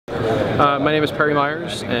My name is Perry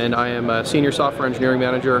Myers, and I am a Senior Software Engineering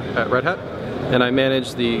Manager at Red Hat, and I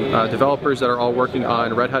manage the developers that are all working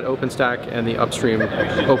on Red Hat OpenStack and the upstream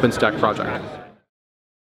OpenStack project.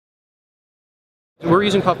 We're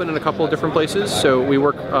using Puppet in a couple of different places, so we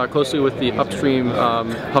work closely with the upstream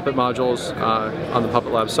Puppet modules on the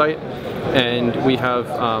Puppet Lab site, and we have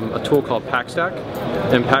a tool called PackStack,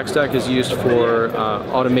 and PackStack is used for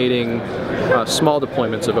automating small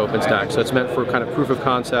deployments of OpenStack. So it's meant for kind of proof of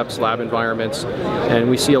concepts, lab environments, and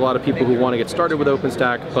we see a lot of people who want to get started with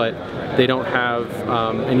OpenStack, but they don't have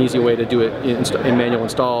an easy way to do it in manual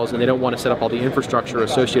installs, and they don't want to set up all the infrastructure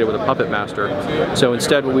associated with a Puppet master. So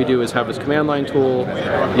instead what we do is have this command line tool.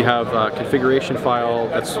 You have a configuration file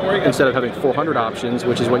that's, instead of having 400 options,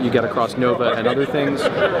 which is what you get across Nova and other things,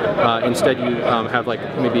 instead you have like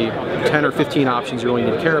maybe 10 or 15 options you really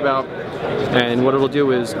need to care about. And what it'll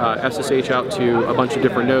do is SSH out to a bunch of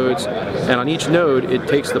different nodes, and on each node it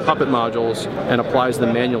takes the Puppet modules and applies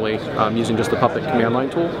them manually using just the Puppet command line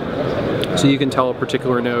tool. So you can tell a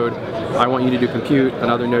particular node, I want you to do compute.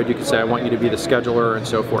 Another node you can say, I want you to be the scheduler, and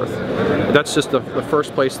so forth. That's just the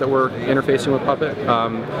first place that we're interfacing with Puppet.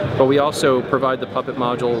 But we also provide the Puppet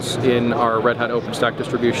modules in our Red Hat OpenStack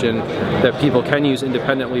distribution that people can use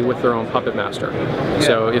independently with their own Puppet master.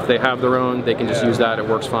 So if they have their own, they can just use that, it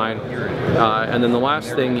works fine. And then the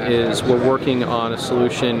last thing is we're working on a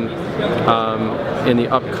solution in the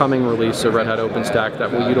upcoming release of Red Hat OpenStack that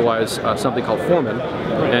will utilize something called Foreman.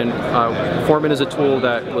 And Foreman is a tool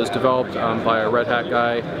that was developed by a Red Hat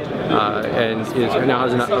guy and now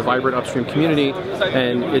has a vibrant upstream community,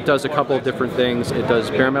 and it does a couple of different things. It does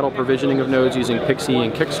bare metal provisioning of nodes using Pixie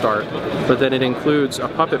and Kickstart, but then it includes a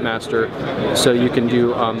Puppet master, so you can do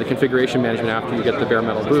the configuration management after you get the bare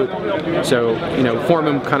metal boot. So, you know,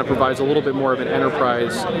 Foreman kind of provides a little bit more of an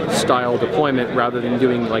enterprise style deployment rather than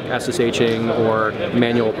doing like SSHing or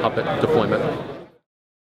manual Puppet deployment.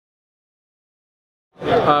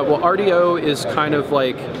 Well, RDO is kind of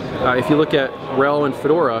like, if you look at RHEL and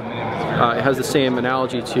Fedora, it has the same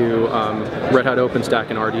analogy to Red Hat OpenStack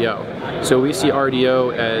and RDO. So we see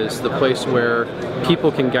RDO as the place where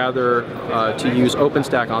people can gather to use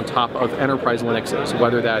OpenStack on top of enterprise Linuxes,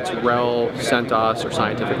 whether that's RHEL, CentOS, or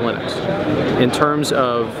Scientific Linux. In terms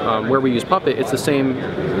of where we use Puppet, it's the same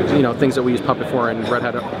things that we use Puppet for in Red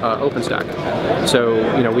Hat OpenStack. So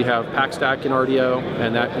we have PackStack in RDO,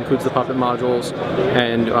 and that includes the Puppet modules,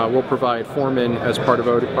 and we'll provide Foreman as part of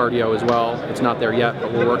RDO as well. It's not there yet,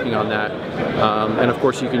 but we're working on that. And of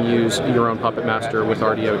course you can use your own Puppet master with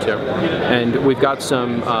RDO too. And we've got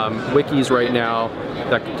some wikis right now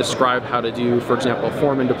that describe how to do, for example,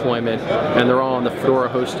 Foreman deployment, and they're all on the Fedora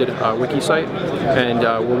hosted wiki site, and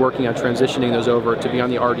we're working on transitioning those over to be on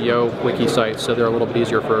the RDO wiki site so they're a little bit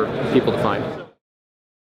easier for people to find.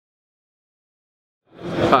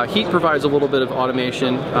 Heat provides a little bit of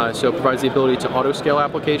automation, so it provides the ability to auto-scale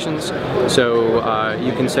applications. So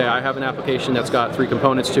you can say, I have an application that's got 3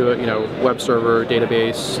 components to it, web server,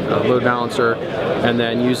 database, load balancer, and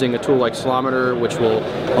then using a tool like Salometer, which will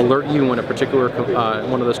alert you when a particular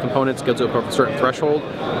one of those components gets over a certain threshold.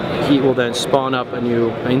 Heat will then spawn up a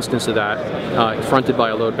new instance of that fronted by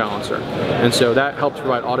a load balancer. And so that helps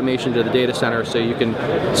provide automation to the data center so you can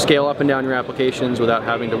scale up and down your applications without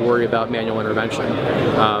having to worry about manual intervention.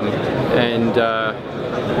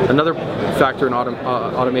 Another factor in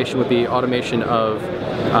automation would be automation of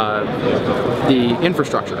the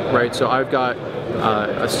infrastructure, right? So I've got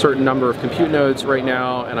a certain number of compute nodes right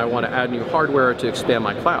now, and I want to add new hardware to expand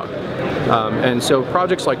my cloud. And so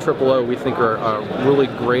projects like OOO we think are a really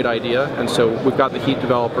great idea, and so we've got the Heat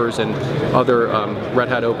developers and other Red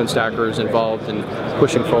Hat OpenStackers involved in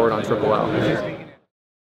pushing forward on OOO.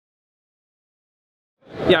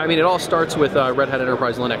 Yeah, I mean, it all starts with Red Hat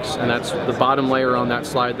Enterprise Linux, and that's the bottom layer on that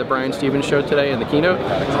slide that Brian Stevens showed today in the keynote,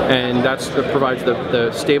 and that provides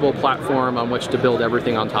the stable platform on which to build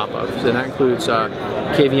everything on top of. And that includes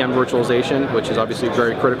KVM virtualization, which is obviously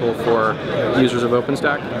very critical for users of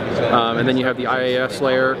OpenStack. And then you have the IaaS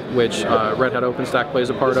layer, which Red Hat OpenStack plays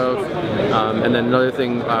a part of. And then another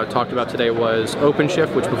thing talked about today was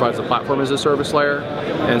OpenShift, which provides the platform as a service layer.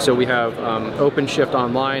 And so we have OpenShift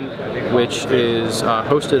Online, which is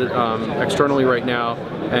hosted externally right now,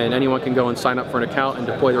 and anyone can go and sign up for an account and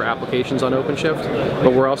deploy their applications on OpenShift.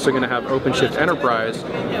 But we're also going to have OpenShift Enterprise,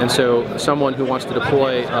 and so someone who wants to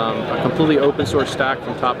deploy a completely open source stack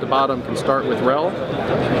from top to bottom can start with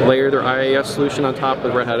RHEL, layer their IaaS solution on top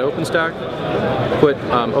with Red Hat OpenStack, put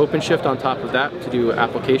OpenShift on top of that to do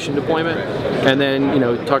application deployment, and then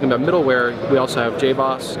talking about middleware, we also have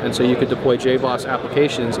JBoss, and so you could deploy JBoss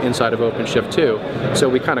applications inside of OpenShift too. So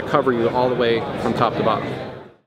we kind of cover you all the way from top to bottom.